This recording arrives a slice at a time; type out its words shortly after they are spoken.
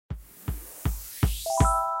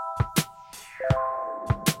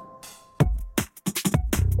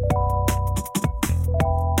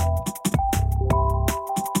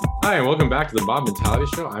Hi, and welcome back to the Mob Mentality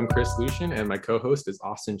Show. I'm Chris Lucian, and my co-host is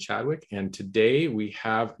Austin Chadwick. And today we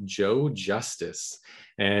have Joe Justice,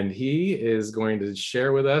 and he is going to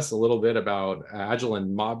share with us a little bit about agile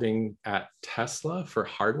and mobbing at Tesla for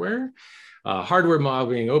hardware. Hardware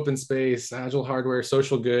mobbing, open space, agile hardware,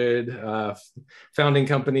 social good, founding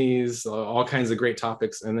companies, all kinds of great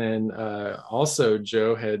topics. And then also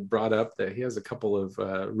Joe had brought up that he has a couple of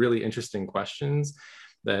really interesting questions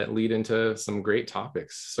that lead into some great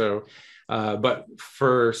topics. So, but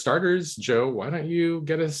for starters, Joe, why don't you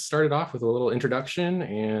get us started off with a little introduction,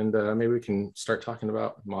 and maybe we can start talking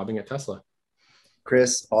about mobbing at Tesla.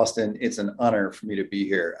 Chris, Austin, it's an honor for me to be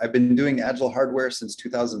here. I've been doing agile hardware since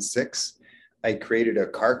 2006. I created a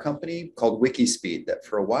car company called Wikispeed that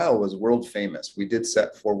for a while was world famous. We did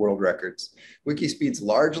set 4 world records. Wikispeed's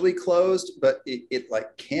largely closed, but it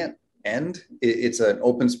like can't end. It's an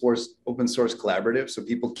open source collaborative, so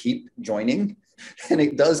people keep joining, and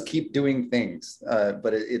it does keep doing things,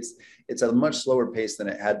 but it's a much slower pace than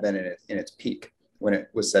it had been in its peak when it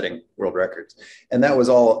was setting world records. And that was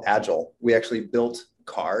all agile. We actually built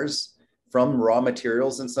cars from raw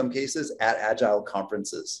materials in some cases at agile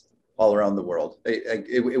conferences all around the world.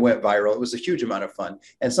 It went viral. It was a huge amount of fun,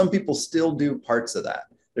 and some people still do parts of that.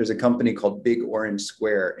 There's a company called Big Orange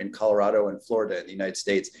Square in Colorado and Florida in the United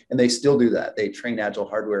States, and they still do that. They train agile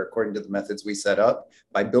hardware according to the methods we set up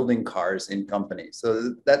by building cars in companies.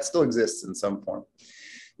 So that still exists in some form.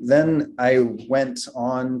 Then I went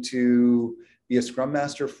on to be a Scrum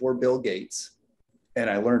Master for Bill Gates, and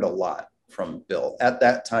I learned a lot from Bill. At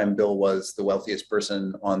that time, Bill was the wealthiest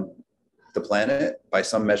person on the planet by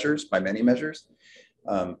some measures, by many measures,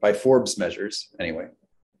 by Forbes measures anyway.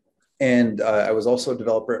 And I was also a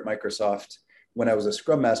developer at Microsoft. When I was a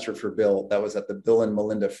Scrum Master for Bill, that was at the Bill and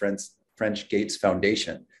Melinda French Gates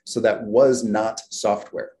Foundation. So that was not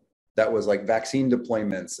software. That was like vaccine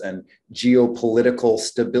deployments and geopolitical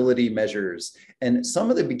stability measures. And some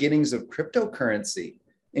of the beginnings of cryptocurrency,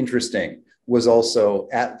 interesting, was also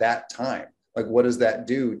at that time. Like, what does that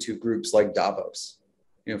do to groups like Davos?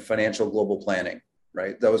 Financial global planning,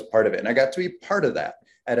 right? That was part of it. And I got to be part of that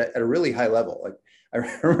at a really high level. Like, I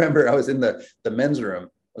remember I was in the men's room.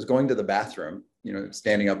 I was going to the bathroom,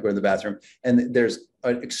 standing up, going to the bathroom. And there's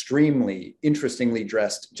an extremely interestingly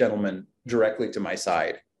dressed gentleman directly to my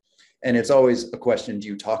side. And it's always a question, do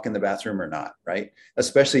you talk in the bathroom or not, right?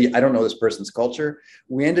 Especially, I don't know this person's culture.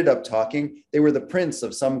 We ended up talking. They were the prince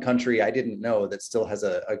of some country I didn't know that still has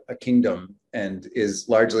a kingdom and is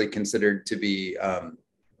largely considered to be,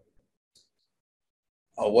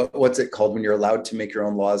 what's it called when you're allowed to make your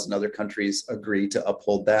own laws and other countries agree to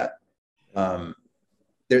uphold that?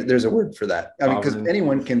 There's a word for that. I mean, because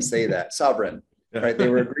anyone can say that, sovereign, right? They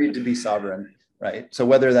were agreed to be sovereign, right? So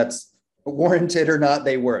whether that's warranted or not,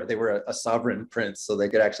 they were a sovereign prince. So they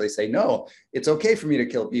could actually say, no, it's okay for me to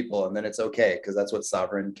kill people. And then it's okay, because that's what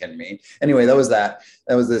sovereign can mean. Anyway, that was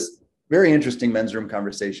this very interesting men's room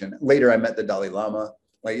conversation. Later, I met the Dalai Lama.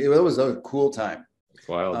 Like, it was a cool time. It's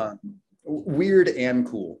wild. Weird and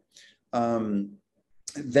cool.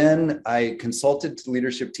 Then I consulted to the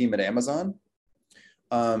leadership team at Amazon.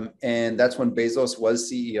 And that's when Bezos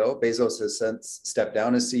was CEO. Bezos has since stepped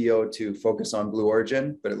down as CEO to focus on Blue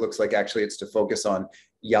Origin, but it looks like actually it's to focus on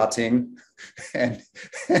yachting and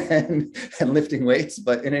lifting weights.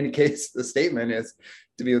 But in any case, the statement is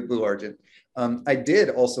to be with Blue Origin. I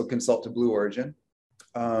did also consult to Blue Origin.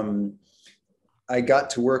 I got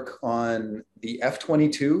to work on the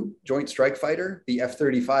F-22 Joint Strike Fighter, the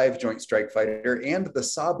F-35 Joint Strike Fighter, and the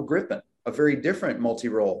Saab Gripen, a very different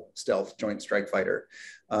multi-role stealth Joint Strike Fighter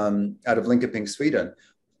out of Linköping, Sweden.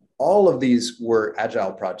 All of these were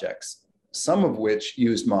agile projects, some of which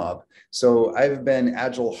used mob. So I've been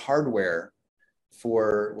agile hardware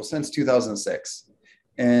since 2006.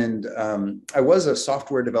 And I was a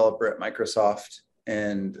software developer at Microsoft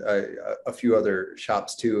and a few other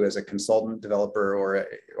shops too, as a consultant developer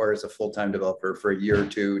or as a full-time developer for a year or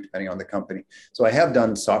two, depending on the company. So I have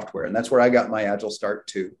done software, and that's where I got my agile start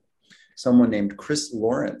too. Someone named Chris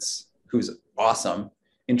Lawrence, who's awesome,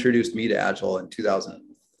 introduced me to agile in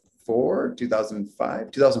 2004.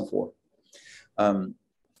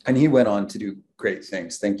 And he went on to do great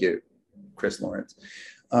things. Thank you, Chris Lawrence.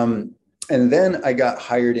 And then I got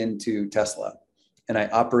hired into Tesla, and I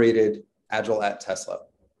operated agile at Tesla.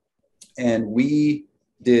 And we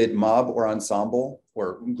did mob or ensemble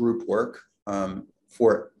or group work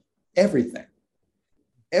for everything,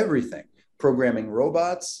 programming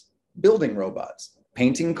robots, building robots,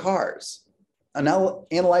 painting cars,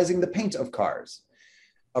 analyzing the paint of cars,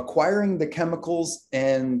 acquiring the chemicals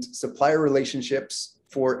and supplier relationships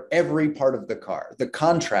for every part of the car, the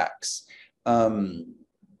contracts,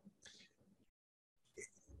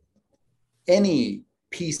 any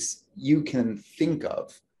piece you can think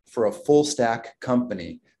of for a full stack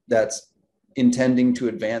company that's intending to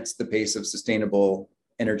advance the pace of sustainable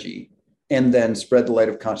energy and then spread the light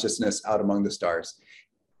of consciousness out among the stars.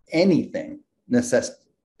 Anything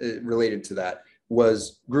related to that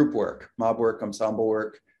was group work, mob work, ensemble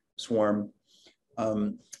work, swarm.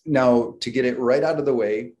 Now, to get it right out of the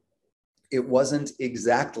way, it wasn't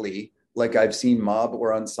exactly like I've seen mob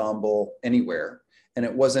or ensemble anywhere. And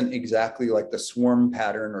it wasn't exactly like the swarm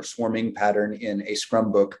pattern or swarming pattern in a Scrum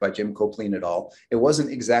book by Jim Copleen et al. It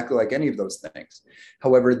wasn't exactly like any of those things.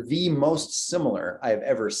 However, the most similar I've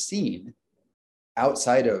ever seen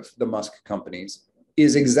outside of the Musk companies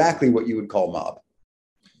is exactly what you would call mob.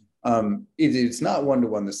 It's not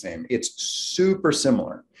one-to-one the same. It's super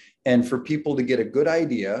similar. And for people to get a good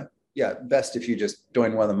idea, yeah, best if you just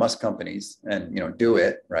join one of the Musk companies and do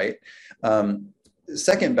it, right?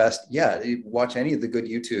 Second best, yeah, watch any of the good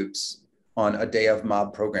YouTubes on a day of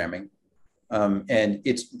mob programming. And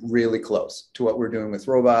it's really close to what we're doing with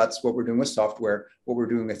robots, what we're doing with software, what we're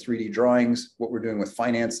doing with 3D drawings, what we're doing with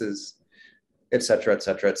finances, et cetera, et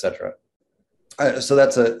cetera, et cetera. So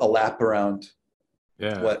that's a lap around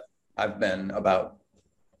what I've been about.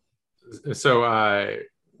 So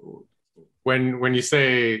when you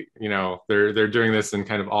say, they're doing this in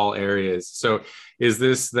kind of all areas, so is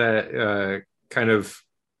this that kind of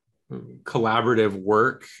collaborative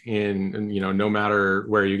work in no matter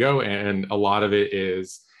where you go, and a lot of it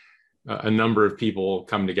is a number of people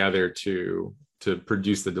come together to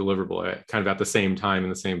produce the deliverable kind of at the same time in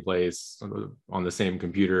the same place on the same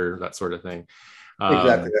computer, that sort of thing.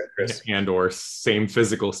 Exactly that, Chris. And or same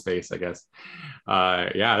physical space, I guess.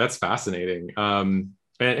 Yeah, that's fascinating. So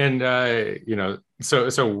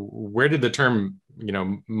where did the term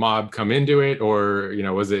mob come into it, or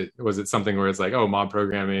was it something where it's like, oh, mob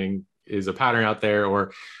programming is a pattern out there,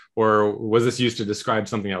 or was this used to describe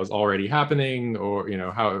something that was already happening, or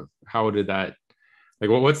how did that,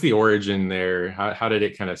 like, what's the origin there? How did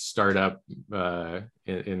it kind of start up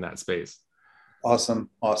in that space? Awesome.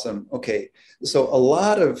 Okay, so a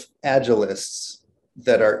lot of Agilists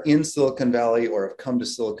that are in Silicon Valley or have come to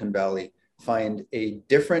Silicon Valley find a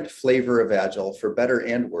different flavor of Agile, for better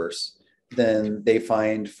and worse, than they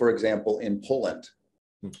find, for example, in Poland,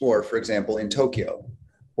 or for example, in Tokyo,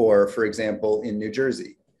 or for example, in New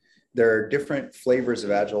Jersey. There are different flavors of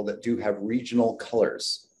Agile that do have regional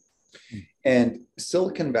colors. And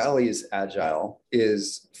Silicon Valley's Agile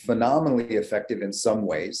is phenomenally effective in some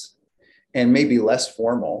ways, and maybe less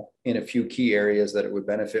formal in a few key areas that it would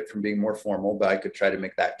benefit from being more formal, but I could try to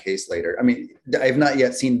make that case later. I mean, I've not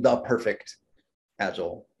yet seen the perfect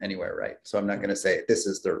Agile anywhere, right? So I'm not going to say this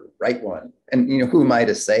is the right one. And who am I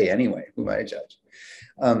to say anyway? Who am I to judge?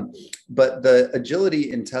 But the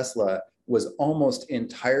agility in Tesla was almost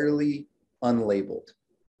entirely unlabeled.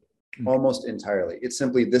 Almost entirely. It's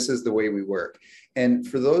simply, this is the way we work. And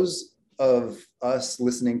for those of us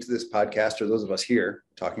listening to this podcast, or those of us here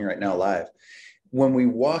talking right now live, when we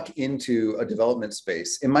walk into a development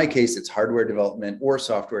space, in my case, it's hardware development or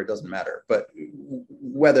software, it doesn't matter. But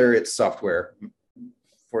whether it's software,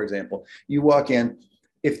 for example, you walk in,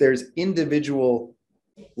 if there's individual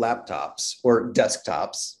laptops or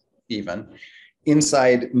desktops, even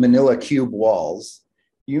inside Manila cube walls,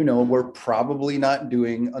 we're probably not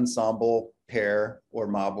doing ensemble, pair, or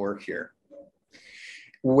mob work here.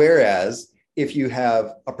 Whereas if you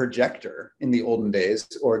have a projector in the olden days,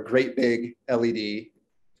 or great big LED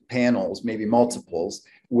panels, maybe multiples,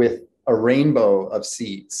 with a rainbow of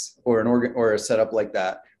seats, or a setup like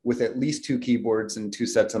that, with at least 2 keyboards and 2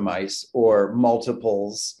 sets of mice, or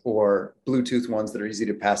multiples, or Bluetooth ones that are easy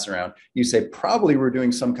to pass around, you say, probably we're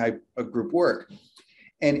doing some kind of group work.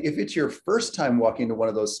 And if it's your first time walking into one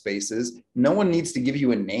of those spaces, no one needs to give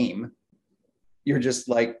you a name. You're just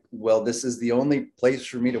like, well, this is the only place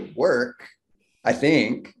for me to work, I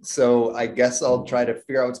think. So I guess I'll try to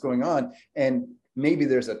figure out what's going on. And maybe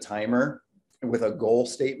there's a timer with a goal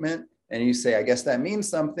statement, and you say, I guess that means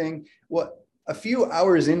something. Well, a few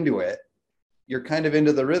hours into it, you're kind of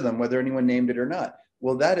into the rhythm, whether anyone named it or not.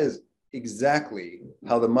 Well, that is exactly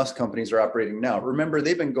how the Musk companies are operating now. Remember,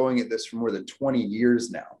 they've been going at this for more than 20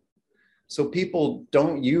 years now. So people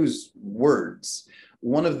don't use words.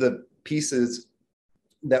 One of the pieces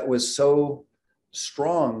that was so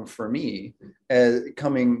strong for me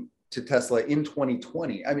coming to Tesla in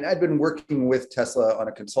 2020, I mean, I'd been working with Tesla on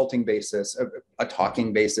a consulting basis, a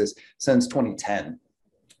talking basis, since 2010.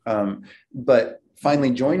 But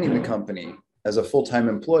finally joining the company as a full-time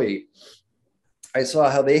employee, I saw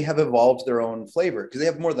how they have evolved their own flavor, because they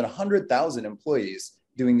have more than 100,000 employees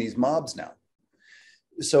doing these mobs now.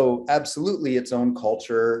 So absolutely its own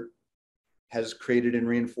culture, has created and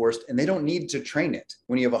reinforced, and they don't need to train it.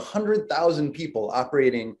 When you have 100,000 people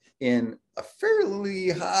operating in a fairly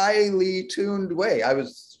highly tuned way, I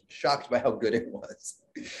was shocked by how good it was.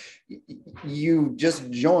 You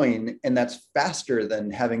just join, and that's faster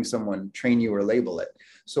than having someone train you or label it.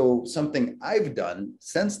 So something I've done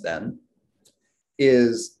since then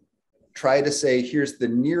is try to say, here's the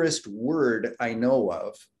nearest word I know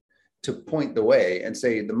of to point the way and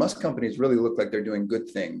say, the Musk companies really look like they're doing good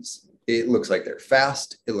things. It looks like they're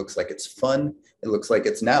fast. It looks like it's fun. It looks like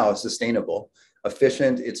it's now sustainable,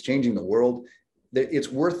 efficient. It's changing the world. It's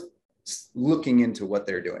worth looking into what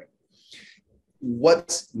they're doing.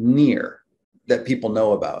 What's near that people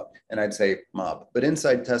know about? And I'd say Mob. But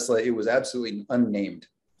inside Tesla, it was absolutely unnamed.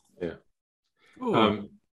 Yeah.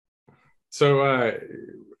 So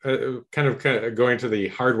kind of going to the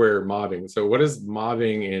hardware mobbing. So what does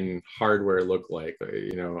mobbing in hardware look like?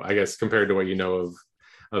 I guess compared to what you know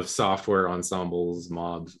of software ensembles,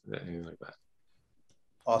 mobs, anything like that.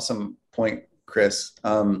 Awesome point, Chris.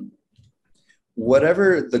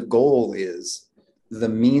 Whatever the goal is, the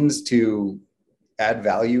means to add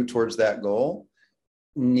value towards that goal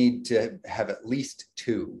need to have at least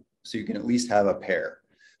two, so you can at least have a pair.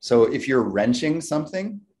 So if you're wrenching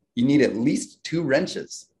something, you need at least two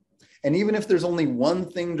wrenches. And even if there's only one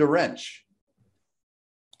thing to wrench,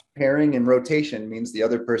 pairing and rotation means the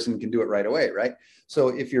other person can do it right away, right? So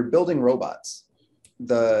if you're building robots,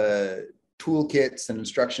 the toolkits and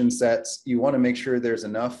instruction sets, you want to make sure there's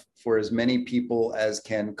enough for as many people as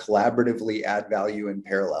can collaboratively add value in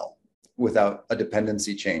parallel without a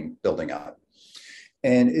dependency chain building up.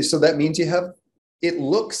 And so that means it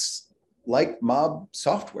looks like Mob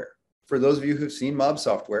software. For those of you who've seen Mob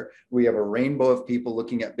software, we have a rainbow of people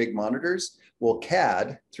looking at big monitors. Well,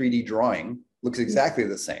 CAD, 3D drawing, looks exactly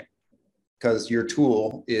the same because your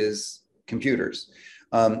tool is computers.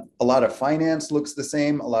 A lot of finance looks the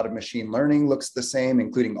same. A lot of machine learning looks the same,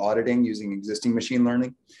 including auditing using existing machine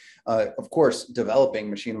learning. Of course, developing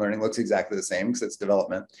machine learning looks exactly the same because it's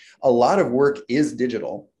development. A lot of work is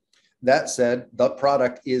digital. That said, the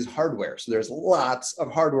product is hardware. So there's lots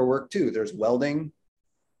of hardware work too. There's welding,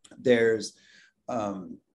 there's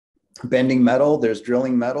bending metal, there's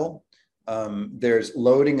drilling metal, there's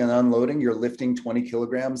loading and unloading. You're lifting 20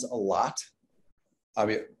 kilograms a lot,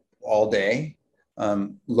 all day.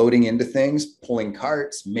 Loading into things, pulling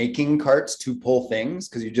carts, making carts to pull things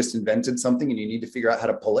because you just invented something and you need to figure out how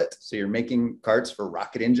to pull it. So you're making carts for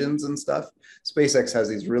rocket engines and stuff. SpaceX has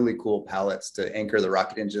these really cool pallets to anchor the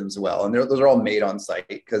rocket engines well. And those are all made on site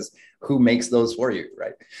because who makes those for you,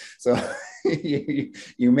 right? So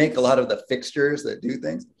you make a lot of the fixtures that do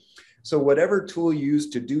things. So whatever tool you use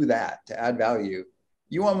to do that, to add value,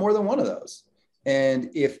 you want more than one of those. And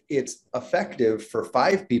if it's effective for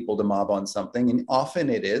 5 people to mob on something, and often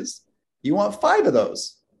it is, you want 5 of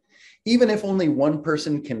those. Even if only one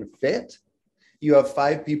person can fit, you have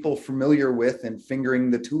 5 people familiar with and fingering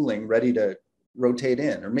the tooling ready to rotate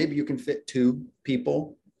in, or maybe you can fit 2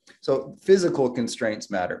 people. So physical constraints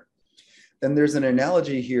matter. Then there's an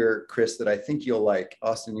analogy here, Chris, that I think you'll like.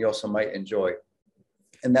 Austin, you also might enjoy,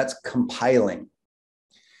 and that's compiling.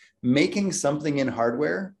 Making something in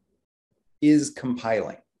hardware is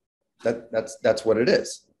compiling. That's what it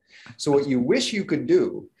is. So what you wish you could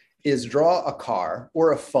do is draw a car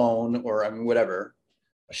or a phone or whatever,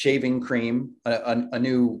 a shaving cream, a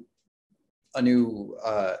new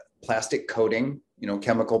plastic coating,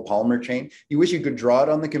 chemical polymer chain. You wish you could draw it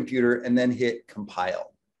on the computer and then hit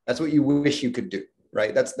compile. That's what you wish you could do,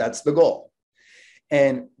 right? That's the goal.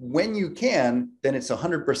 And when you can, then it's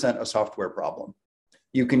 100% a software problem.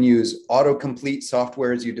 You can use autocomplete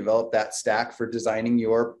software as you develop that stack for designing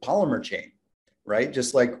your polymer chain, right?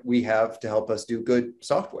 Just like we have to help us do good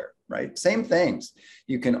software, right? Same things.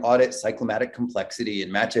 You can audit cyclomatic complexity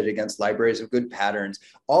and match it against libraries of good patterns.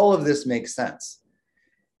 All of this makes sense.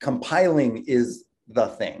 Compiling is the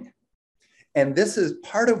thing. And this is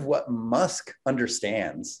part of what Musk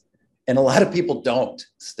understands. And a lot of people don't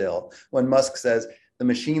still. When Musk says the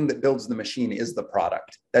machine that builds the machine is the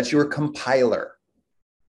product, that's your compiler.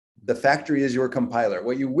 The factory is your compiler.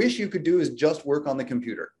 What you wish you could do is just work on the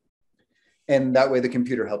computer. And that way the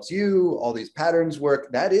computer helps you, all these patterns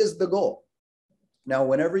work. That is the goal. Now,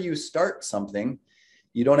 whenever you start something,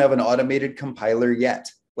 you don't have an automated compiler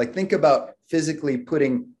yet. Like think about physically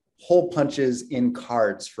putting hole punches in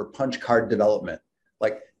cards for punch card development.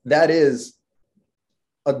 Like that is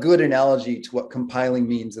a good analogy to what compiling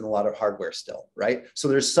means in a lot of hardware still, right? So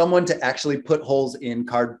there's someone to actually put holes in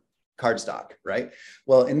cardstock, right?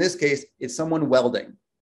 Well, in this case, it's someone welding.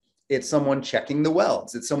 It's someone checking the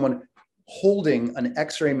welds. It's someone holding an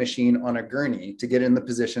X-ray machine on a gurney to get in the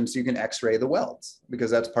position so you can X-ray the welds, because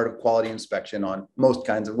that's part of quality inspection on most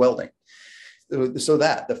kinds of welding. So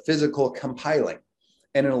that the physical compiling.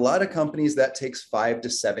 And in a lot of companies, that takes 5 to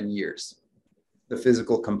 7 years, the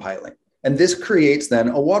physical compiling. And this creates then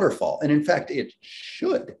a waterfall. And in fact, it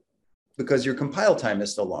should, because your compile time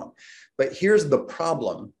is so long. But here's the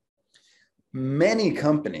problem. Many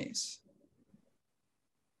companies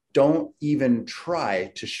don't even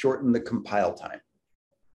try to shorten the compile time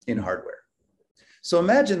in hardware. So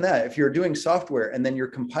imagine that if you're doing software and then your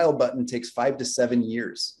compile button takes 5 to 7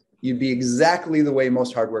 years, you'd be exactly the way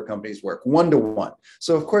most hardware companies work, 1-to-1.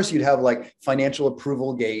 So of course you'd have like financial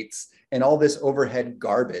approval gates and all this overhead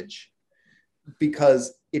garbage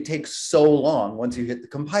because it takes so long once you hit the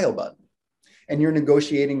compile button. And you're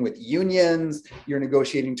negotiating with unions, you're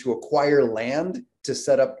negotiating to acquire land to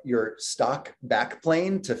set up your stock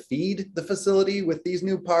backplane to feed the facility with these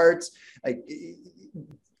new parts. Like,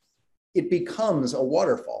 it becomes a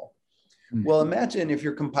waterfall. Mm-hmm. Well, imagine if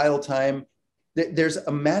your compile time, there's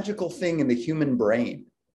a magical thing in the human brain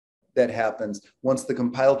that happens once the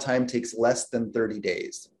compile time takes less than 30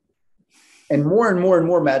 days. And more and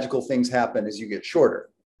more magical things happen as you get shorter.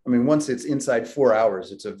 I mean, once it's inside 4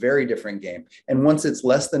 hours, it's a very different game. And once it's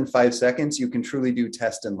less than 5 seconds, you can truly do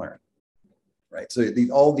test and learn, right? So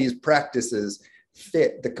all these practices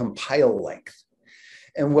fit the compile length.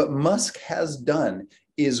 And what Musk has done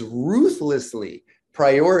is ruthlessly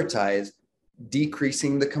prioritize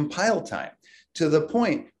decreasing the compile time to the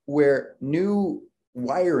point where new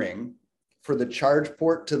wiring for the charge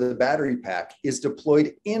port to the battery pack is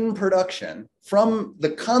deployed in production from the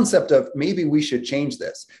concept of maybe we should change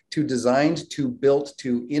this to designed to built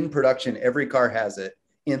to in production. Every car has it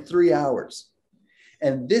in 3 hours.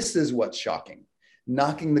 And this is what's shocking,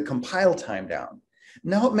 knocking the compile time down.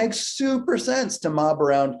 Now it makes super sense to mob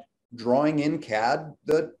around drawing in CAD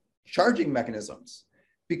the charging mechanisms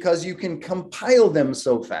because you can compile them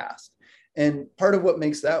so fast. And part of what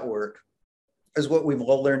makes that work is what we've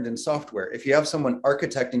all learned in software. If you have someone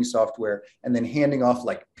architecting software and then handing off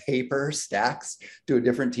like paper stacks to a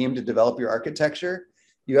different team to develop your architecture,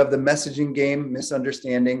 you have the messaging game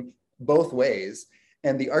misunderstanding both ways.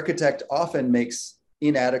 And the architect often makes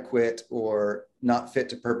inadequate or not fit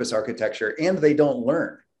to purpose architecture, and they don't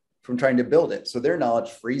learn from trying to build it. So their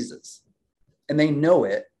knowledge freezes and they know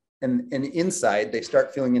it. And inside they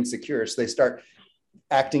start feeling insecure. So they start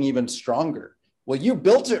acting even stronger. Well, you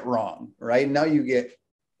built it wrong, right? Now you get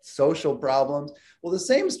social problems. Well, the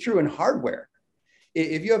same is true in hardware.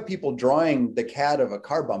 If you have people drawing the CAD of a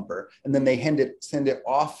car bumper and then they send it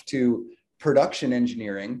off to production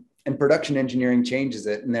engineering, and production engineering changes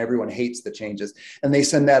it, and everyone hates the changes, and they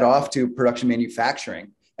send that off to production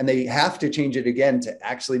manufacturing, and they have to change it again to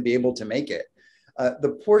actually be able to make it.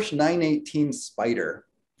 The Porsche 918 Spyder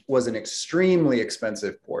was an extremely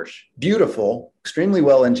expensive Porsche, beautiful, extremely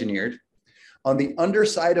well engineered. On the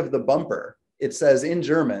underside of the bumper, it says in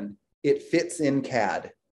German, "It fits in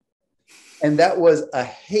CAD." And that was a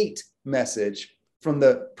hate message from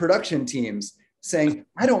the production teams saying,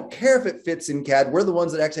 I don't care if it fits in CAD, we're the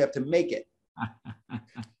ones that actually have to make it.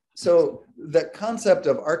 So the concept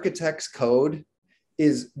of architect's code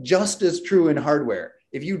is just as true in hardware.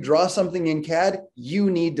 If you draw something in CAD, you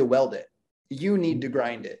need to weld it. You need to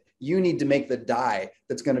grind it. You need to make the die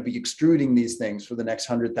that's going to be extruding these things for the next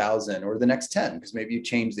 100,000 or the next 10, because maybe you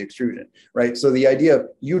change the extrusion, right? So the idea of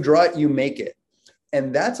you draw it, you make it.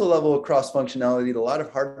 And that's a level of cross functionality that a lot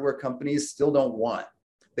of hardware companies still don't want.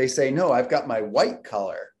 They say, no, I've got my white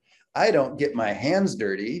collar. I don't get my hands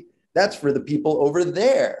dirty. That's for the people over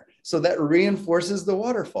there. So that reinforces the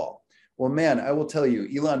waterfall. Well, man, I will tell you,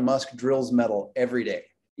 Elon Musk drills metal every day.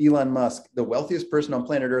 Elon Musk, the wealthiest person on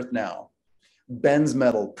planet Earth now, bends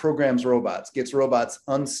metal, programs robots, gets robots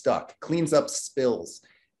unstuck, cleans up spills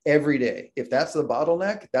every day. If that's the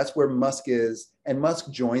bottleneck, that's where Musk is. And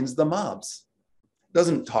Musk joins the mobs.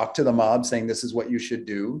 Doesn't talk to the mob saying this is what you should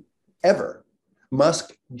do, ever.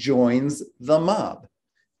 Musk joins the mob,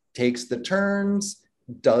 takes the turns,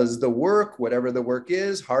 does the work, whatever the work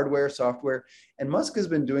is, hardware, software. And Musk has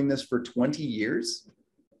been doing this for 20 years.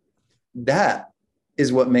 That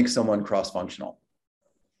is what makes someone cross-functional.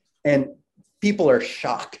 And people are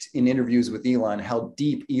shocked in interviews with Elon how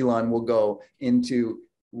deep Elon will go into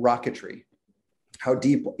rocketry, how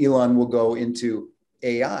deep Elon will go into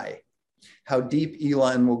AI, how deep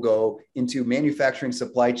Elon will go into manufacturing,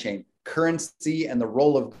 supply chain, currency, and the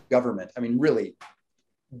role of government. I mean, really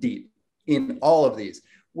deep in all of these.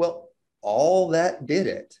 Well, all that did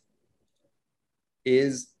it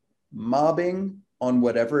is mobbing on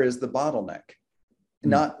whatever is the bottleneck,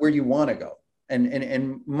 not where you want to go.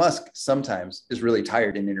 And Musk sometimes is really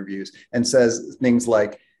tired in interviews and says things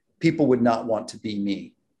like, people would not want to be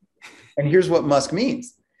me. And here's what Musk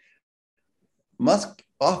means. Musk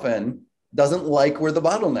often doesn't like where the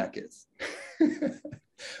bottleneck is.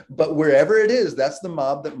 But wherever it is, that's the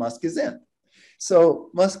mob that Musk is in. So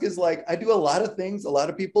Musk is like, I do a lot of things a lot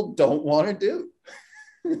of people don't want to do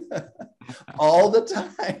all the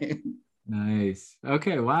time. Nice.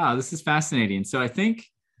 Okay. Wow. This is fascinating. So I think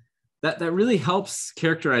that really helps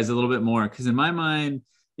characterize a little bit more, because in my mind,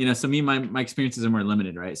 so my experiences are more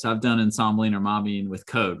limited, right? So I've done ensembling or mobbing with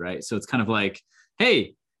code, right? So it's kind of like,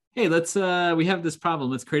 hey, let's we have this problem.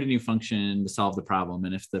 Let's create a new function to solve the problem.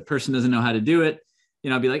 And if the person doesn't know how to do it,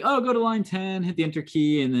 I'll be like, oh, go to line 10, hit the enter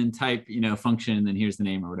key, and then type, function, and then here's the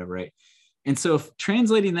name or whatever, right? And so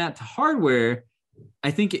translating that to hardware, I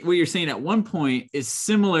think what you're saying at one point is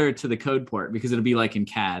similar to the code port, because it'll be like in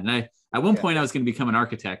CAD. And at one point I was going to become an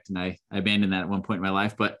architect, and I abandoned that at one point in my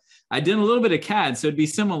life, but I did a little bit of CAD. So it'd be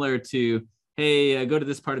similar to, hey, go to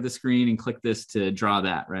this part of the screen and click this to draw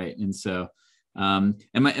that, right? And so am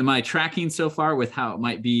I tracking so far with how it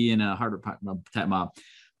might be in a hardware type mob?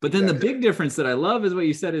 But then the big difference that I love is what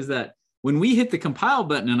you said, is that when we hit the compile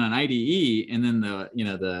button on an IDE and then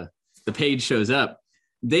the page shows up,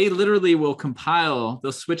 they literally will compile,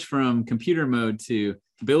 they'll switch from computer mode to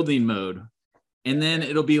building mode. And then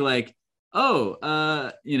it'll be like,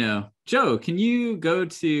 oh, Joe, can you go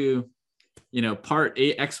to, part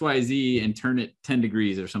XYZ and turn it 10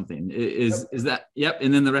 degrees or something? Is that? Yep.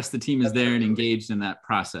 And then the rest of the team is there and engaged in that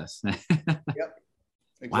process. Yep.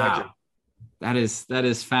 Exactly. Wow. That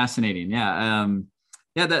is fascinating. Yeah.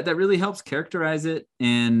 That really helps characterize it.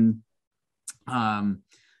 And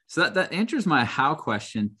so that answers my how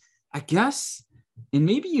question, I guess. And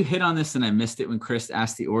maybe you hit on this and I missed it when Chris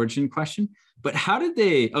asked the origin question, but how did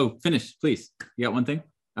they, finish, please. You got one thing?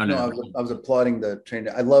 Oh, no. I was applauding the train.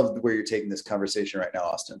 I love where you're taking this conversation right now,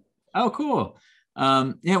 Austin. Oh, cool.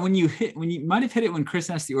 When you might have hit it when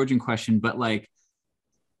Chris asked the origin question, but like,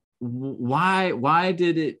 why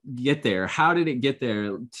did it get there? How did it get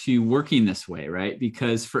there to working this way, right?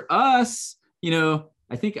 Because for us,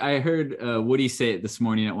 I think I heard Woody say it this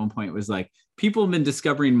morning at one point. It was like, people have been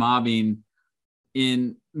discovering mobbing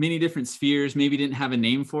in many different spheres, maybe didn't have a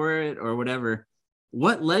name for it or whatever.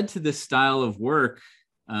 What led to this style of work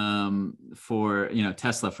for,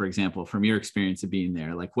 Tesla, for example, from your experience of being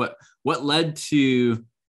there? Like what led to,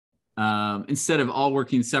 instead of all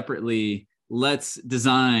working separately, let's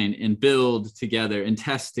design and build together and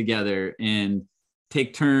test together and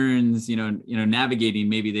take turns, navigating.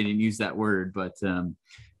 Maybe they didn't use that word, but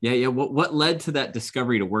what led to that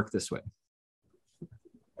discovery to work this way?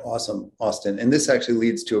 Awesome, Austin. And this actually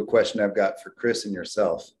leads to a question I've got for Chris and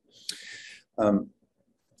yourself.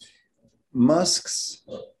 Musk's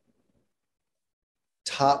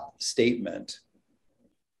top statement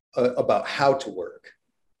about how to work,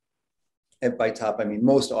 and by top, I mean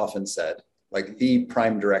most often said, like the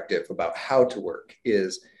prime directive about how to work,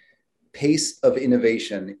 is pace of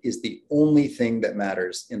innovation is the only thing that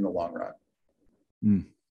matters in the long run.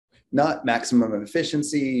 Not maximum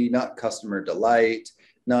efficiency, not customer delight,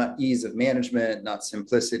 not ease of management, not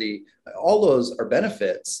simplicity. All those are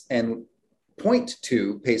benefits and point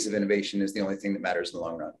to pace of innovation is the only thing that matters in the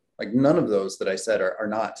long run. Like none of those that I said are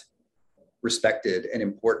not respected and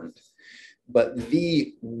important. But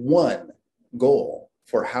the one goal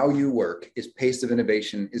for how you work is pace of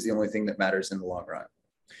innovation is the only thing that matters in the long run.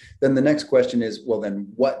 Then the next question is, well,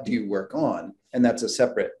 then what do you work on? And that's a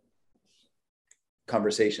separate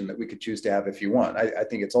conversation that we could choose to have if you want. I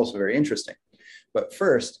think it's also very interesting. But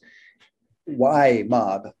first, why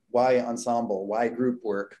mob? Why ensemble? Why group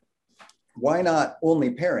work? Why not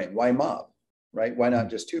only pairing? Why mob, right? Why not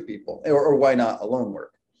just two people? Or why not alone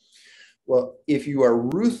work? Well, if you are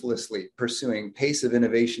ruthlessly pursuing pace of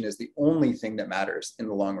innovation is the only thing that matters in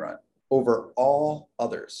the long run over all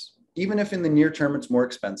others, even if in the near term it's more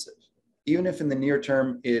expensive, even if in the near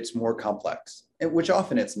term it's more complex, which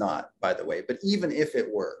often it's not, by the way, but even if it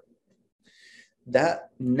were,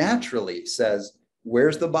 that naturally says,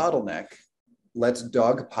 where's the bottleneck? Let's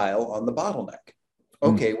dogpile on the bottleneck.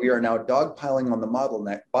 Okay, we are now dogpiling on the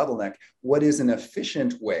bottleneck. What is an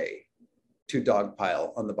efficient way to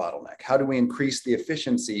dogpile on the bottleneck? How do we increase the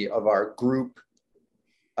efficiency of our group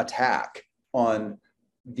attack on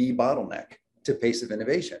the bottleneck to pace of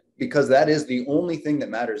innovation? Because that is the only thing that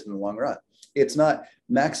matters in the long run. It's not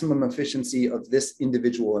maximum efficiency of this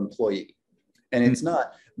individual employee. And it's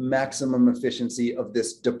not maximum efficiency of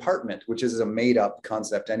this department, which is a made up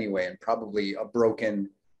concept anyway, and probably a broken,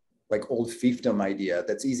 like old fiefdom idea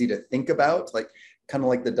that's easy to think about, like kind of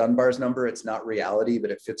like the Dunbar's number. It's not reality,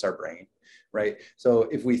 but it fits our brain. right? So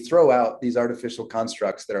if we throw out these artificial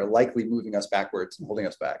constructs that are likely moving us backwards and holding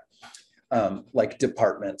us back, like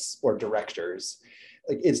departments or directors,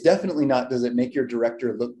 like it's definitely not, does it make your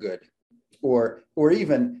director look good? Or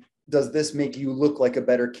even, does this make you look like a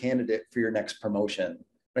better candidate for your next promotion?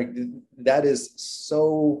 Like that is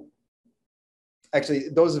so, actually,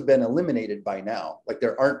 those have been eliminated by now. Like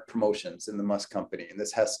there aren't promotions in the Musk company. And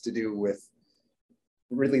this has to do with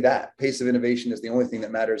really that pace of innovation is the only thing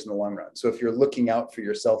that matters in the long run. So if you're looking out for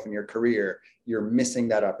yourself in your career, you're missing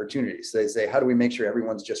that opportunity. So they say, how do we make sure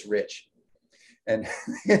everyone's just rich? And,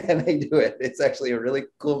 and they do it. It's actually a really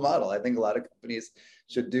cool model. I think a lot of companies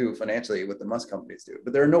should do financially what the Musk companies do,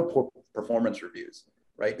 but there are no performance reviews,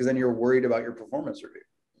 right? Because then you're worried about your performance review.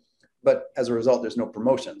 But as a result, there's no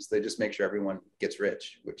promotions. They just make sure everyone gets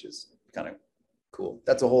rich, which is kind of cool.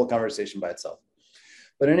 That's a whole conversation by itself.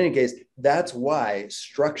 But in any case, that's why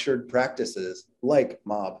structured practices like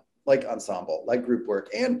mob, like ensemble, like group work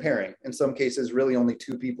and pairing, in some cases, really only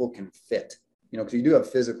two people can fit, because you do have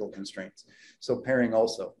physical constraints. So pairing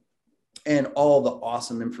also, and all the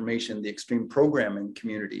awesome information the extreme programming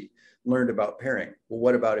community learned about pairing. Well,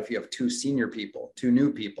 what about if you have two senior people, two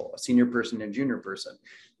new people, a senior person and a junior person?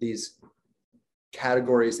 These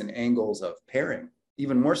categories and angles of pairing,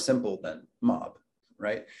 even more simple than mob,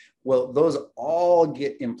 right? Well, those all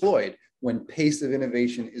get employed when pace of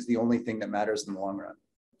innovation is the only thing that matters in the long run.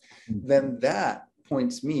 Then that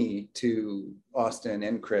points me to Austin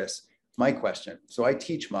and Chris, my question. So I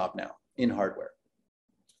teach mob now in hardware.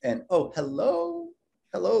 And oh, hello,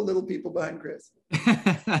 little people behind Chris.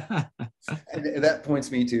 And that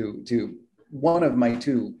points me to one of my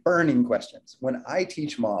two burning questions. When I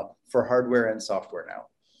teach mob for hardware and software now,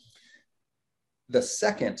 the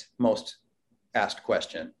second most asked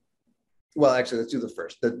question, well, actually, let's do the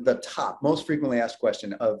first. The top most frequently asked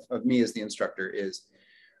question of me as the instructor is,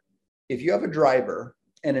 if you have a driver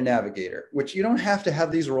and a navigator, which you don't have to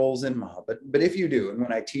have these roles in mob, but if you do, and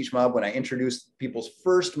when I teach mob, when I introduce people's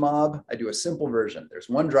first mob, I do a simple version. There's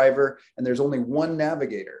one driver and there's only one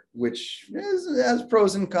navigator, which has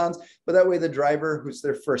pros and cons, but that way the driver, who's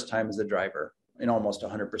their first time as a driver, in almost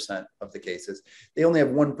 100% of the cases, they only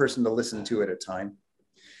have one person to listen to at a time.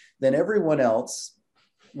 Then everyone else,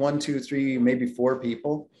 1, 2, 3, maybe 4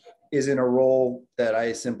 people, is in a role that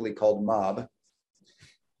I simply called mob.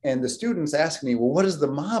 And the students ask me, well, what does the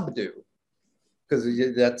mob do?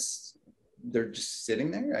 Because they're just sitting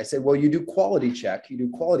there. I say, well, you do quality check, you do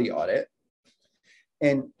quality audit.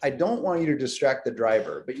 And I don't want you to distract the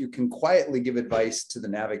driver, but you can quietly give advice to the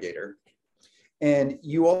navigator. And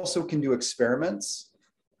you also can do experiments.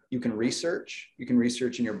 You can research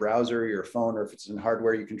in your browser, your phone, or if it's in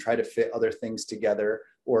hardware, you can try to fit other things together,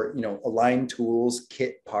 or align tools,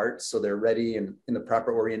 kit parts so they're ready and in the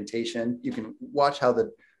proper orientation. You can watch how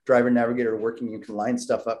the driver navigator are working. You can line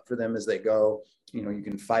stuff up for them as they go. You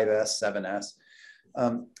can 5S, 7S.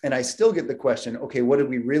 And I still get the question, okay, what did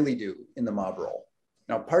we really do in the mob role?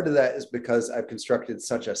 Now, part of that is because I've constructed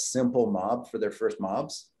such a simple mob for their first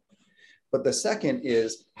mobs. But the second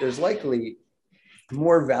is there's likely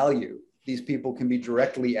more value these people can be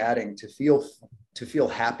directly adding to feel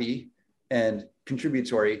happy and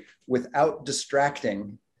contributory without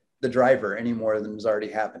distracting the driver any more than is already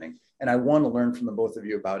happening. And I want to learn from the both of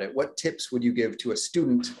you about it. What tips would you give to a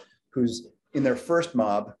student who's in their first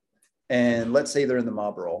mob, and let's say they're in the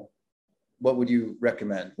mob role? What would you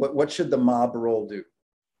recommend? What should the mob role do?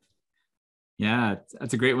 Yeah,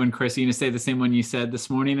 that's a great one, Chris. Are you going to say the same one you said this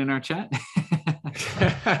morning in our chat?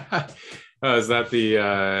 Oh, is that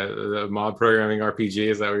the mob programming RPG?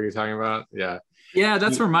 Is that what you're talking about? Yeah. Yeah,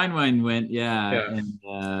 that's where mine went. Yeah. And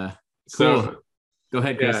cool. So go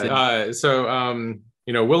ahead, Chris. Yeah.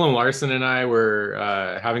 Willem Larson and I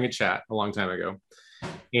were having a chat a long time ago,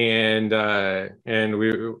 and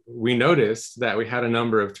we noticed that we had a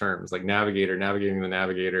number of terms like navigator, navigating the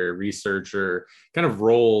navigator, researcher, kind of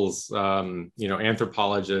roles.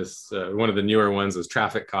 Anthropologist. One of the newer ones was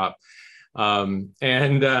traffic cop, he's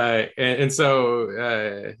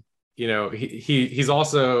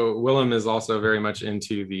also, Willem is also very much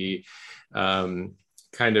into the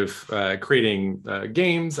kind of creating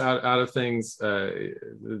games out of things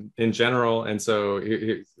in general. And so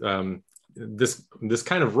this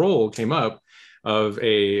kind of role came up of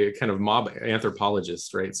a kind of mob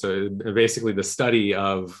anthropologist, right? So basically the study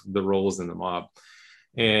of the roles in the mob.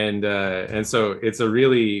 And so it's a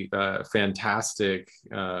really fantastic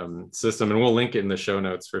system, and we'll link it in the show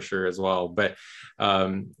notes for sure as well. But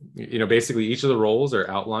basically each of the roles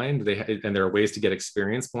are outlined, and there are ways to get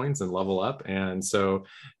experience points and level up. And so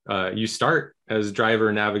you start as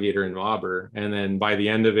driver, navigator, and mobber. And then by the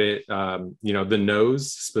end of it, the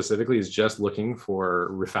nose specifically is just looking for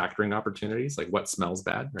refactoring opportunities, like what smells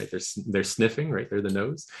bad, right? They're sniffing, right? They're the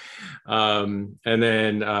nose. And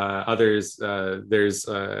then others, there's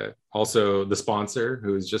also the sponsor,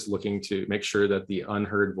 who is just looking to make sure that the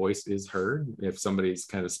unheard voice is heard if somebody's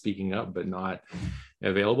kind of speaking up but not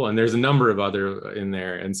available. And there's a number of other in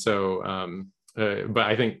there. And so, but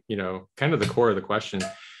I think, kind of the core of the question,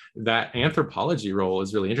 that anthropology role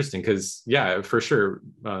is really interesting because, yeah, for sure,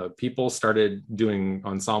 people started doing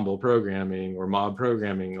ensemble programming or mob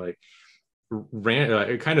programming like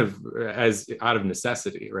kind of as out of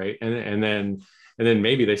necessity, right? And then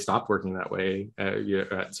maybe they stopped working that way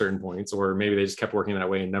at certain points, or maybe they just kept working that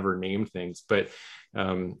way and never named things. But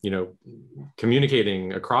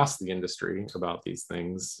communicating across the industry about these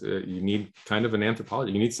things, you need kind of an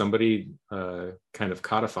anthropology. You need somebody kind of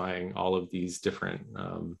codifying all of these different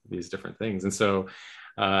things. And so,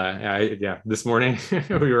 this morning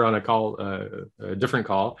we were on a call, a different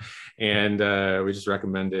call, and we just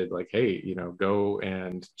recommended like, hey, go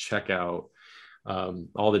and check out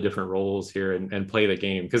all the different roles here and play the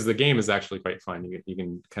game, because the game is actually quite fun. You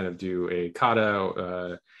can kind of do a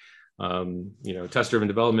kata, test-driven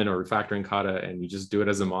development or refactoring kata, and you just do it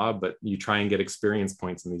as a mob, but you try and get experience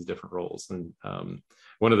points in these different roles. And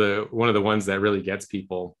one of the ones that really gets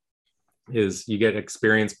people is you get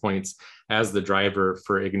experience points as the driver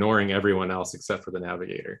for ignoring everyone else except for the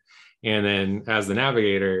navigator. And then as the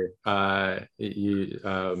navigator, you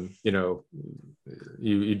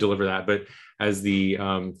deliver that. But as the,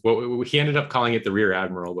 he ended up calling it the rear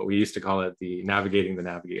admiral, but we used to call it the navigating the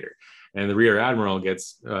navigator. And the rear admiral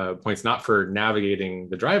gets points not for navigating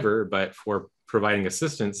the driver, but for providing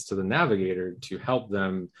assistance to the navigator to help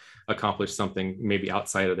them accomplish something maybe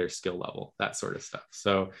outside of their skill level, that sort of stuff.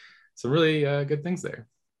 So some really good things there.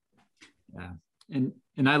 Yeah. And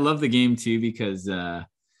I love the game too, because,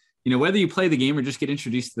 whether you play the game or just get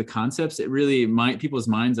introduced to the concepts, it really people's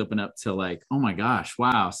minds open up to like, oh my gosh,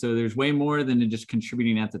 wow. So there's way more than just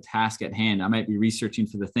contributing at the task at hand. I might be researching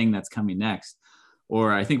for the thing that's coming next.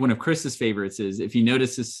 Or I think one of Chris's favorites is if he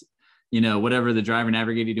notices, whatever the driver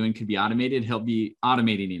navigator doing could be automated, he'll be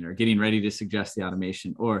automating it or getting ready to suggest the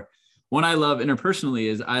automation. Or one I love interpersonally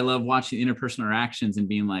is I love watching interpersonal interactions and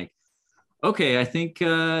being like, okay, I think,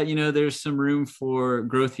 there's some room for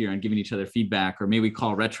growth here and giving each other feedback, or maybe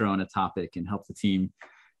call retro on a topic and help the team,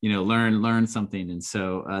 learn something. And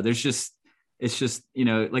so it's just,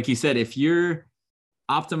 like you said, if you're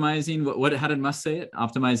optimizing, how did Musk say it?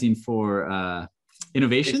 Optimizing for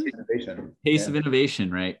innovation, pace of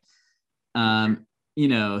innovation, right?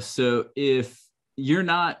 So if you're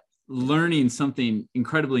not learning something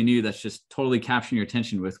incredibly new that's just totally capturing your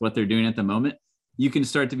attention with what they're doing at the moment, you can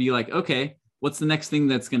start to be like, okay, what's the next thing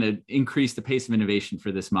that's going to increase the pace of innovation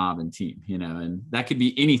for this mob and team, and that could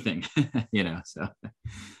be anything, so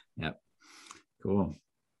yeah, cool.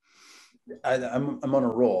 I'm on a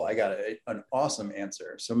roll. I got an awesome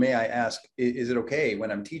answer. So may I ask, is it okay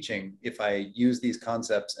when I'm teaching if I use these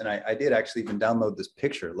concepts? And I did actually even download this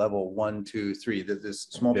picture, level 1, 2, 3, this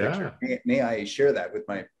small picture. May I share that with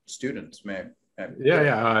my students?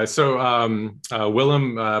 So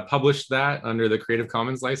Willem published that under the Creative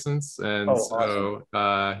Commons license. And awesome.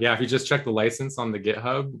 If you just check the license on the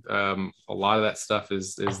GitHub, a lot of that stuff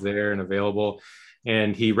is there and available.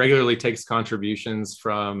 And he regularly takes contributions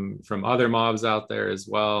from other mobs out there as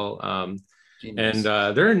well. And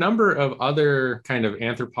there are a number of other kind of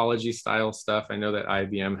anthropology style stuff. I know that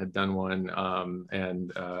IBM had done one,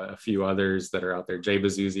 and a few others that are out there. Jay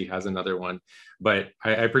Bazuzzi has another one. But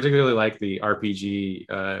I particularly like the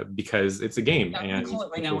RPG because it's a game and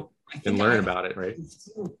you can learn about it, right?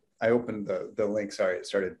 I opened the link. Sorry, it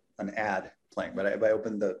started an ad playing, but I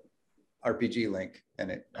opened the RPG link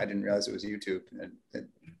and I didn't realize it was YouTube, and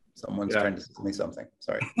someone's trying to tell me something.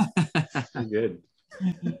 Sorry. Good.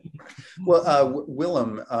 Well,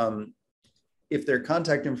 Willem, if their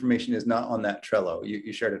contact information is not on that Trello,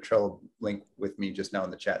 you shared a Trello link with me just now in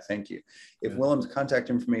the chat. Thank you. If Willem's contact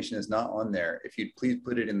information is not on there, if you'd please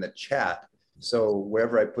put it in the chat, so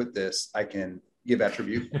wherever I put this, I can give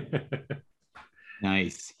attribution.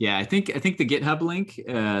 Nice. Yeah, I think the GitHub link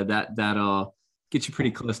that'll get you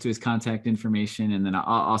pretty close to his contact information, and then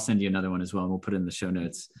I'll send you another one as well, and we'll put it in the show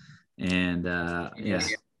notes. And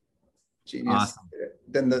Genius. Awesome.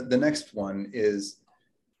 Then the next one is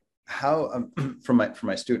how for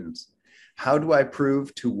my students, how do I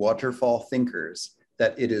prove to waterfall thinkers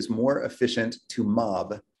that it is more efficient to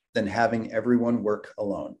mob than having everyone work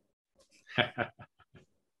alone?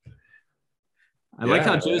 I like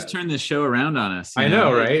how Joe's turned this show around on us. I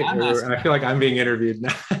know, right? I feel like I'm being interviewed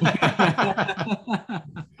now.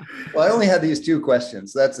 Well, I only had these 2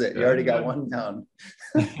 questions. That's it. You already got one down.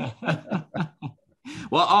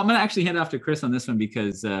 Well, I'm going to actually hand it off to Chris on this one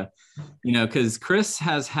because, because Chris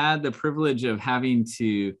has had the privilege of having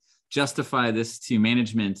to justify this to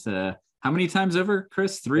management. How many times over,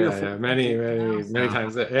 Chris? 3 or 4? Yeah, many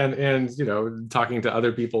times. And, talking to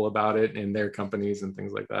other people about it in their companies and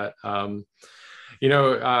things like that. I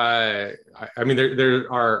mean,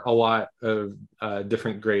 there are a lot of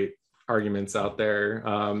different great arguments out there.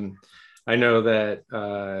 I know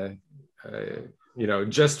that,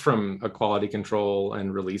 just from a quality control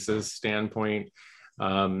and releases standpoint,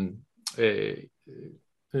 kind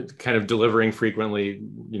of delivering frequently,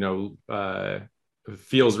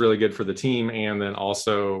 feels really good for the team, and then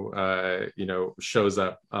also, shows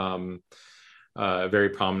up very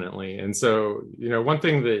prominently. And so, one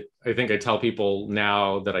thing that I think I tell people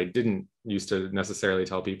now that I didn't used to necessarily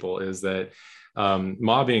tell people is that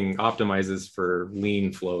mobbing optimizes for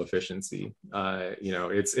lean flow efficiency.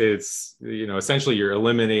 It's essentially you're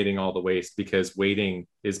eliminating all the waste, because waiting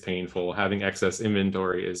is painful, having excess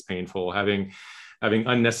inventory is painful, having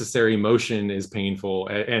unnecessary motion is painful,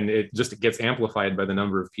 and it just gets amplified by the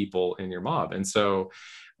number of people in your mob. And so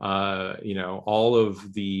all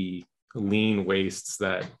of the lean wastes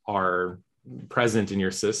that are present in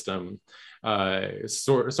your system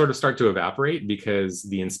sort of start to evaporate, because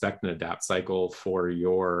the inspect and adapt cycle for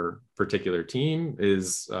your particular team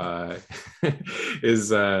is very,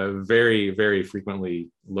 very frequently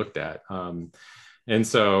looked at. And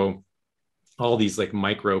so all these like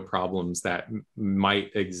micro problems that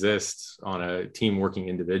might exist on a team working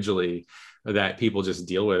individually that people just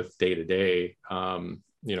deal with day to day.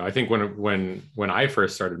 I think when I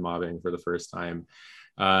first started mobbing for the first time,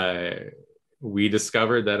 we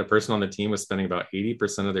discovered that a person on the team was spending about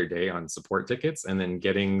 80% of their day on support tickets, and then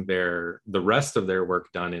getting the rest of their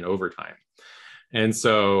work done in overtime. And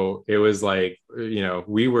so it was like,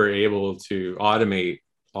 we were able to automate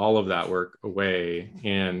all of that work away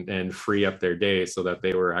and free up their day, so that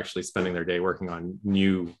they were actually spending their day working on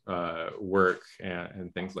new work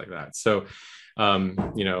and things like that. So,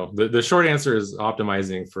 the short answer is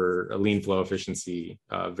optimizing for a lean flow efficiency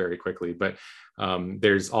very quickly, but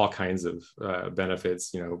there's all kinds of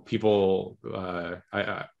benefits. People,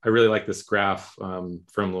 I really like this graph from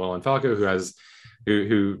Llewellyn Falco,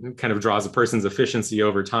 who kind of draws a person's efficiency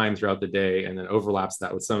over time throughout the day, and then overlaps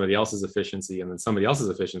that with somebody else's efficiency, and then somebody else's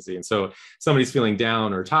efficiency. And so somebody's feeling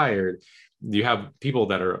down or tired, you have people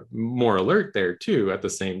that are more alert there too at the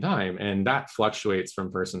same time. And that fluctuates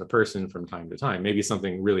from person to person from time to time. Maybe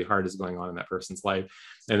something really hard is going on in that person's life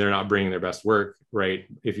and they're not bringing their best work, right?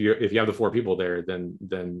 If you have the 4 people there,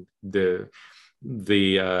 then the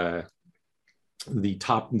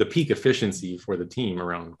peak efficiency for the team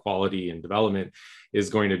around quality and development is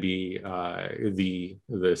going to be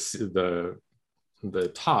the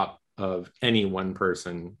top of any one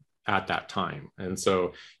person at that time. And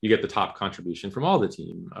so you get the top contribution from all the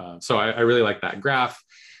team. So I really like that graph.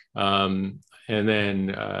 And then,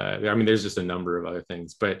 there's just a number of other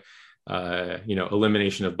things, but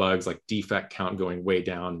elimination of bugs, like defect count going way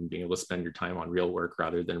down, and being able to spend your time on real work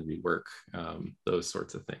rather than rework, those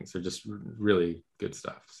sorts of things are just really good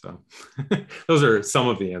stuff. So those are some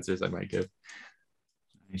of the answers I might give.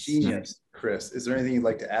 Genius. Chris, is there anything you'd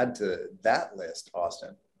like to add to that list,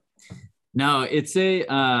 Austin? No, I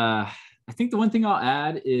think the one thing I'll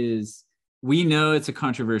add is, we know it's a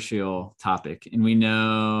controversial topic, and we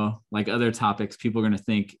know, like other topics, people are going to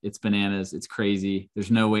think it's bananas, it's crazy.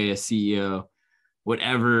 There's no way a CEO would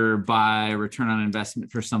ever buy a return on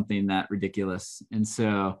investment for something that ridiculous. And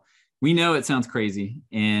so we know it sounds crazy,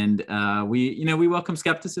 and we welcome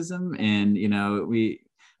skepticism, and we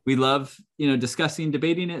love discussing,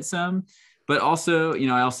 debating it some, but also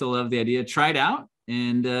I also love the idea, try it out.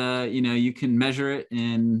 And, you can measure it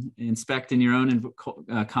and inspect in your own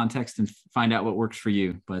context and find out what works for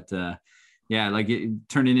you. But turn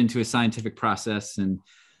it into a scientific process. And,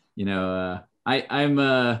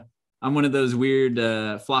 I'm one of those weird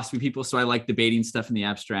philosophy people. So I like debating stuff in the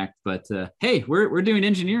abstract, but hey, we're doing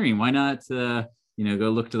engineering. Why not, go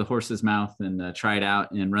look to the horse's mouth and try it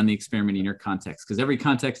out and run the experiment in your context, because every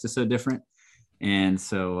context is so different. And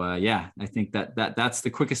so, I think that's the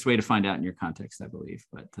quickest way to find out in your context, I believe.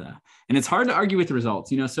 But and it's hard to argue with the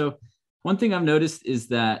results, So one thing I've noticed is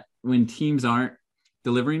that when teams aren't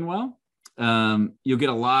delivering well, you'll get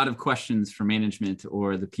a lot of questions from management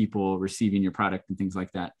or the people receiving your product and things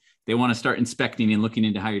like that. They want to start inspecting and looking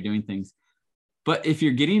into how you're doing things. But if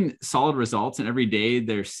you're getting solid results and every day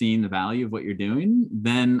they're seeing the value of what you're doing,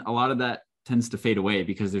 then a lot of that tends to fade away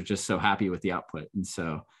because they're just so happy with the output. And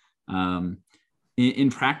so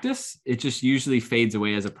in practice, it just usually fades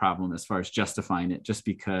away as a problem as far as justifying it, just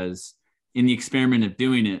because in the experiment of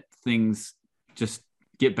doing it, things just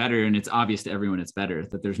get better, and it's obvious to everyone it's better,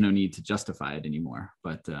 that there's no need to justify it anymore.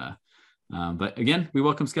 But again, we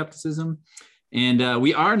welcome skepticism. And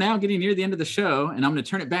we are now getting near the end of the show, and I'm going to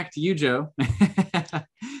turn it back to you, Joe.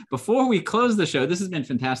 Before we close the show, this has been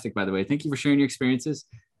fantastic, by the way. Thank you for sharing your experiences.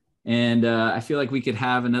 And I feel like we could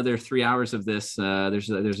have another 3 hours of this.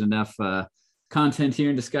 There's enough content here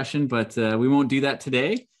and discussion, but we won't do that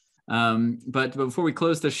today. But before we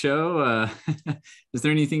close the show, is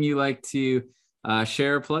there anything you like to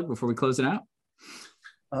share or plug before we close it out?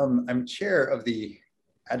 I'm chair of the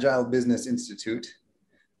Agile Business Institute.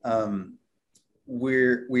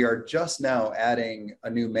 We are just now adding a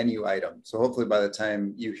new menu item. So hopefully by the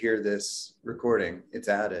time you hear this recording, it's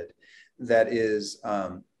added. That is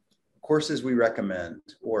courses we recommend,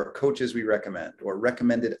 or coaches we recommend, or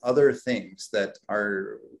recommended other things that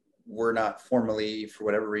were not formally, for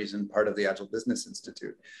whatever reason, part of the Agile Business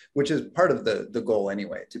Institute, which is part of the goal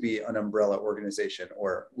anyway, to be an umbrella organization,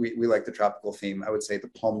 or we like the tropical theme, I would say the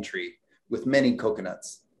palm tree with many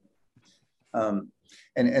coconuts.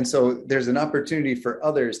 And so there's an opportunity for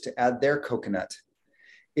others to add their coconut.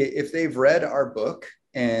 If they've read our book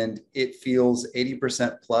and it feels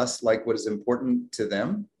 80% plus like what is important to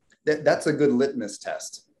them, that's a good litmus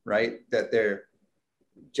test, right? That they're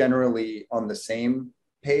generally on the same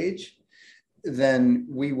page. Then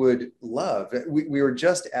we would love, we were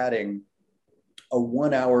just adding a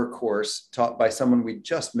 1-hour course taught by someone we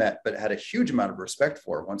just met, but had a huge amount of respect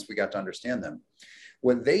for once we got to understand them.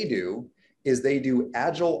 What they do is they do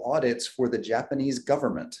Agile audits for the Japanese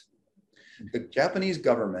government. The Japanese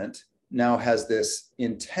government now has this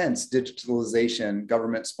intense digitalization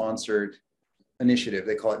government-sponsored initiative.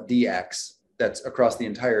 They call it DX, that's across the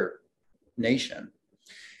entire nation.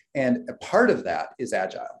 And a part of that is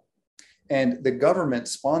Agile. And the government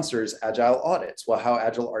sponsors Agile audits. Well, how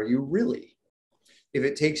Agile are you really? If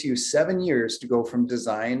it takes you 7 years to go from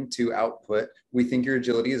design to output, we think your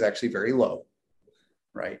agility is actually very low,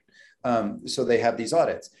 right? So they have these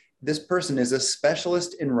audits. This person is a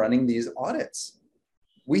specialist in running these audits.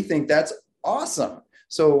 We think that's awesome.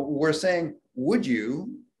 So we're saying, would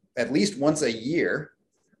you, at least once a year,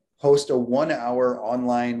 host a 1-hour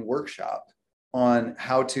online workshop on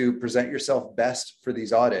how to present yourself best for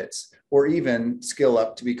these audits, or even skill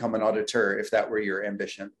up to become an auditor if that were your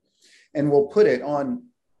ambition. And we'll put it on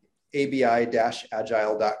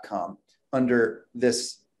abi-agile.com under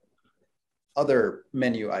this other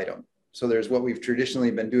menu item. So there's what we've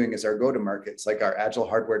traditionally been doing as our go-to-markets, like our Agile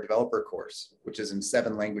Hardware Developer course, which is in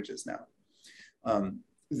 7 languages now.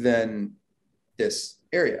 Then this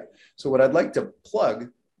area. So what I'd like to plug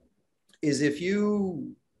is, if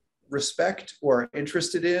you respect or are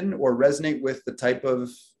interested in or resonate with the type of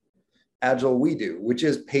Agile we do, which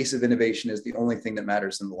is pace of innovation is the only thing that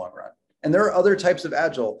matters in the long run. And there are other types of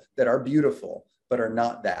Agile that are beautiful, but are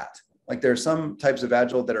not that. Like there are some types of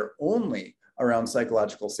Agile that are only around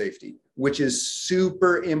psychological safety, which is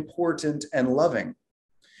super important and loving.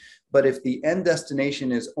 But if the end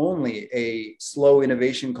destination is only a slow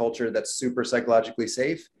innovation culture that's super psychologically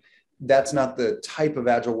safe, that's not the type of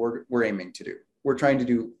Agile we're aiming to do. We're trying to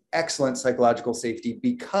do excellent psychological safety,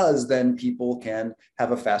 because then people can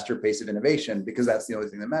have a faster pace of innovation, because that's the only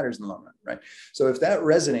thing that matters in the long run, right? So if that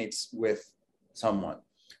resonates with someone,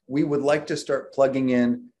 we would like to start plugging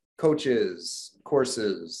in coaches,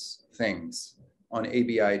 courses, things on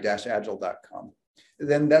abi-agile.com.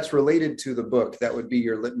 Then that's related to the book. That would be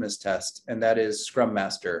your litmus test. And that is Scrum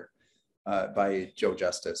Master by Joe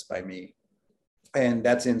Justice, by me. And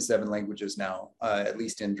that's in 7 languages now, at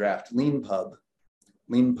least in draft.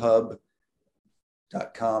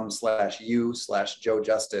 leanpub.com/u/Joe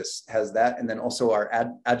Justice has that. And then also our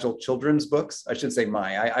Agile children's books. I should say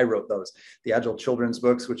I wrote those. The Agile children's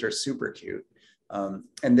books, which are super cute.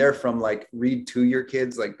 And they're from like read to your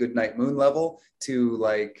kids, like Goodnight Moon level, to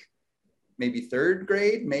like maybe 3rd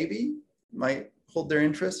grade, maybe might hold their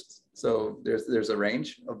interest. So there's a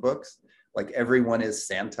range of books. Like Everyone is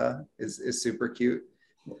Santa is super cute.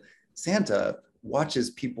 Santa watches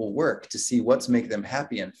people work to see what's make them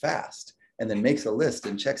happy and fast, and then makes a list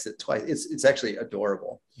and checks it twice. It's actually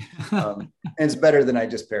adorable. And it's better than I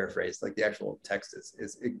just paraphrased. Like the actual text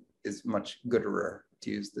is much gooder, to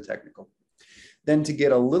use the technical. Then to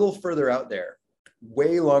get a little further out there,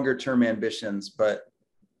 way longer term ambitions, but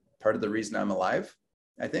part of the reason I'm alive,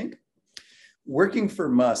 I think. Working for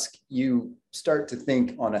Musk, you start to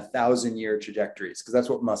think on 1,000-year trajectories, because that's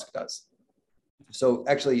what Musk does. So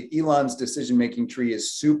actually, Elon's decision-making tree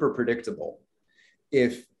is super predictable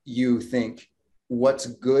if you think what's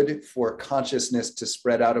good for consciousness to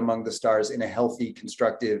spread out among the stars in a healthy,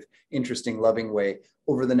 constructive, interesting, loving way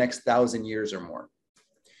over the next 1,000 years or more.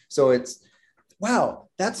 So it's, wow,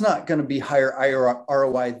 that's not going to be higher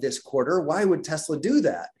ROI this quarter. Why would Tesla do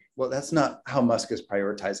that? Well, that's not how Musk is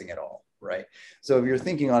prioritizing at all, right? So if you're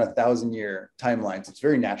thinking on 1,000-year timelines, it's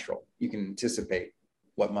very natural. You can anticipate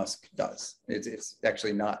what Musk does. It's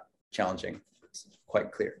actually not challenging. It's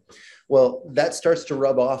quite clear. Well, that starts to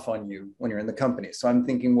rub off on you when you're in the company. So I'm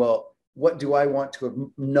thinking, well, what do I want to have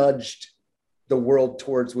nudged the world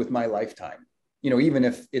towards with my lifetime? Even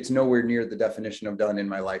if it's nowhere near the definition of done in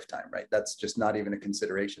my lifetime, right? That's just not even a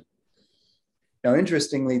consideration. Now,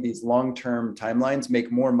 interestingly, these long-term timelines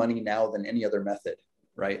make more money now than any other method,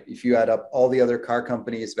 right? If you add up all the other car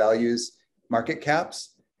companies' values, market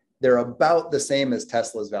caps, they're about the same as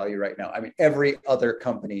Tesla's value right now. I mean, every other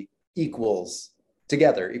company equals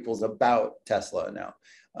about Tesla now.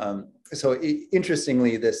 So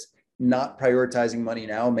interestingly, this not prioritizing money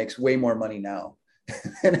now makes way more money now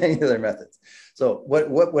than any other methods. So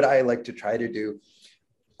what would I like to try to do?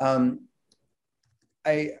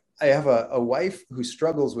 I have a wife who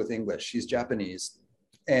struggles with English. She's Japanese,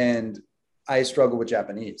 and I struggle with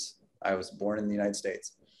Japanese. I was born in the United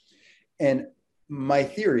States. And my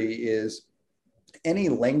theory is any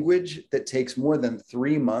language that takes more than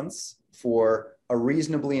 3 months for a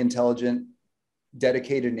reasonably intelligent,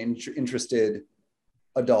 dedicated, and interested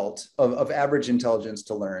adult of average intelligence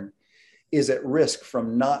to learn is at risk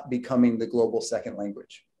from not becoming the global second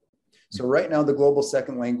language. So right now, the global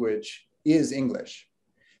second language is English.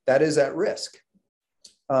 That is at risk.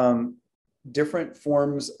 Different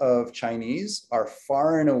forms of Chinese are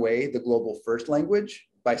far and away the global first language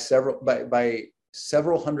by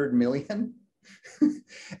several hundred million.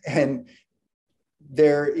 And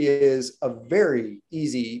there is a very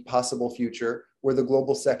easy possible future where the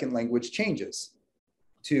global second language changes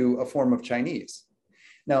to a form of Chinese.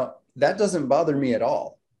 Now, that doesn't bother me at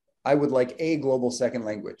all. I would like a global second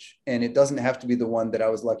language, and it doesn't have to be the one that I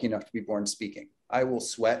was lucky enough to be born speaking. I will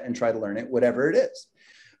sweat and try to learn it, whatever it is.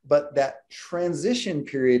 But that transition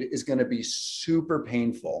period is going to be super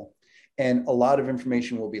painful, and a lot of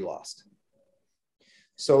information will be lost.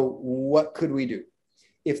 So what could we do?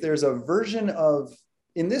 If there's a version of,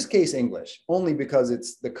 in this case, English, only because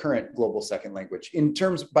it's the current global second language in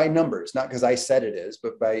terms by numbers, not because I said it is,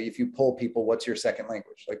 but by if you poll people, what's your second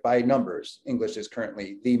language? Like by numbers, English is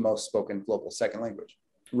currently the most spoken global second language,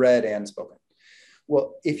 read and spoken.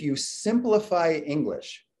 Well, if you simplify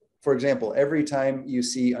English, for example, every time you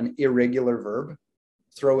see an irregular verb,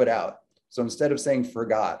 throw it out. So instead of saying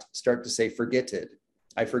forgot, start to say forgetted.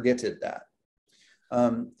 I forgetted that.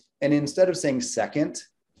 And instead of saying second,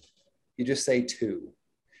 you just say two.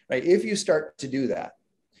 Right? If you start to do that,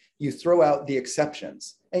 you throw out the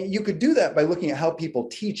exceptions. And you could do that by looking at how people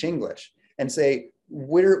teach English and say,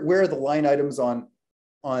 where are the line items on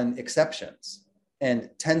exceptions and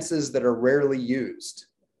tenses that are rarely used?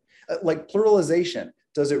 Like pluralization,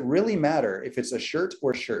 does it really matter if it's a shirt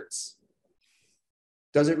or shirts?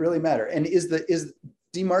 Does it really matter? And is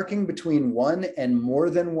demarking between one and more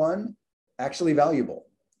than one actually valuable?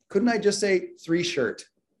 Couldn't I just say 3 shirt?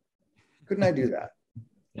 Couldn't I do that?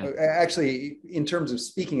 Yeah. Actually, in terms of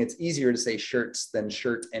speaking, it's easier to say shirts than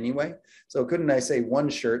shirt anyway. So couldn't I say 1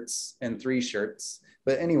 shirts and 3 shirts?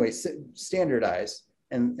 But anyway, standardize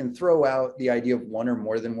and throw out the idea of one or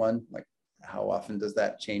more than one. Like, how often does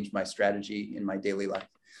that change my strategy in my daily life?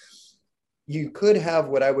 You could have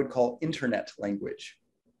what I would call internet language.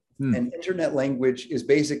 And internet language is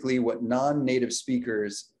basically what non-native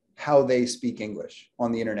speakers, how they speak English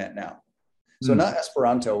on the internet now. So not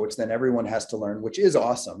Esperanto, which then everyone has to learn, which is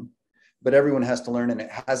awesome, but everyone has to learn and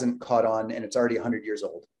it hasn't caught on and it's already 100 years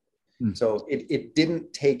old. So it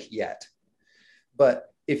didn't take yet.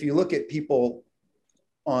 But if you look at people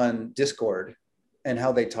on Discord and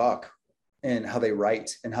how they talk and how they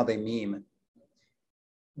write and how they meme,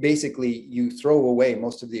 basically you throw away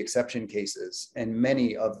most of the exception cases and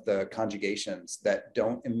many of the conjugations that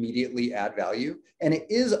don't immediately add value. And it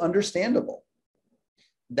is understandable.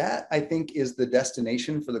 That, I think, is the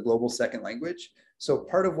destination for the global second language. So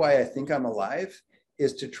part of why I think I'm alive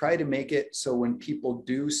is to try to make it so when people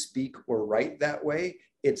do speak or write that way,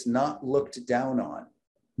 it's not looked down on.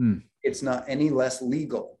 It's not any less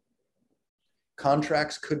legal.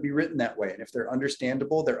 Contracts could be written that way. And if they're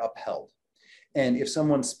understandable, they're upheld. And if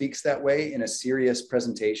someone speaks that way in a serious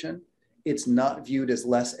presentation, it's not viewed as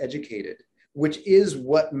less educated, which is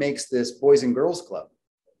what makes this Boys and Girls Club.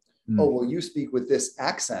 Oh, well, you speak with this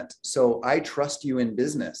accent, so I trust you in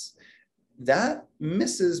business. that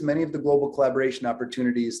misses many of the global collaboration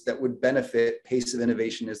opportunities that would benefit. Pace of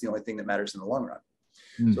innovation is the only thing that matters in the long run.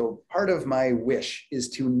 So part of my wish is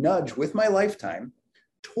to nudge with my lifetime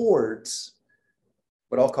towards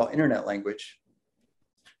what I'll call internet language.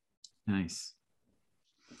 Nice.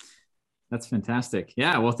 That's fantastic.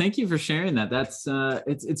 Yeah. Well, thank you for sharing that. That's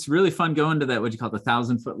it's really fun going to that, what do you call it, the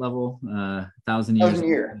 1,000-foot level, 1,000 years. 1,000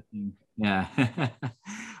 year. Yeah.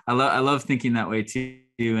 I love thinking that way too.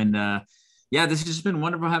 And yeah, this has just been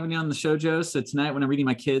wonderful having you on the show, Joe. So tonight when I'm reading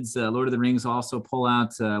my kids, Lord of the Rings, I'll also pull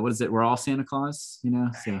out, what is it? We're all Santa Claus, you know?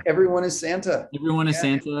 So everyone is Santa. Everyone is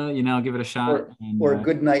Santa, you know, I'll give it a shot. Or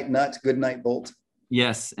Good Night Nut, Good Night Bolt.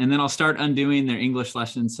 Yes. And then I'll start undoing their English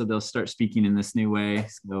lessons, so they'll start speaking in this new way.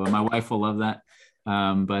 So my wife will love that.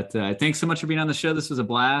 But thanks so much for being on the show. This was a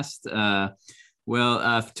blast. To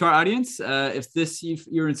our audience, if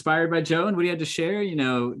you're inspired by Joe and what he had to share,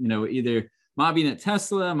 either mobbing at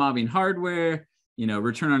Tesla, mobbing hardware,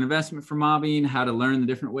 return on investment for mobbing, how to learn the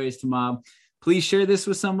different ways to mob, please share this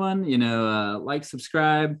with someone, like,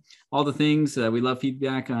 subscribe, all the things. We love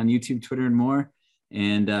feedback on YouTube, Twitter, and more.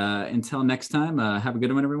 And until next time, have a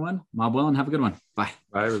good one, everyone. Mob well and have a good one. Bye.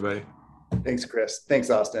 Bye, everybody. Thanks, Chris. Thanks,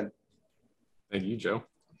 Austin. Thank you, Joe.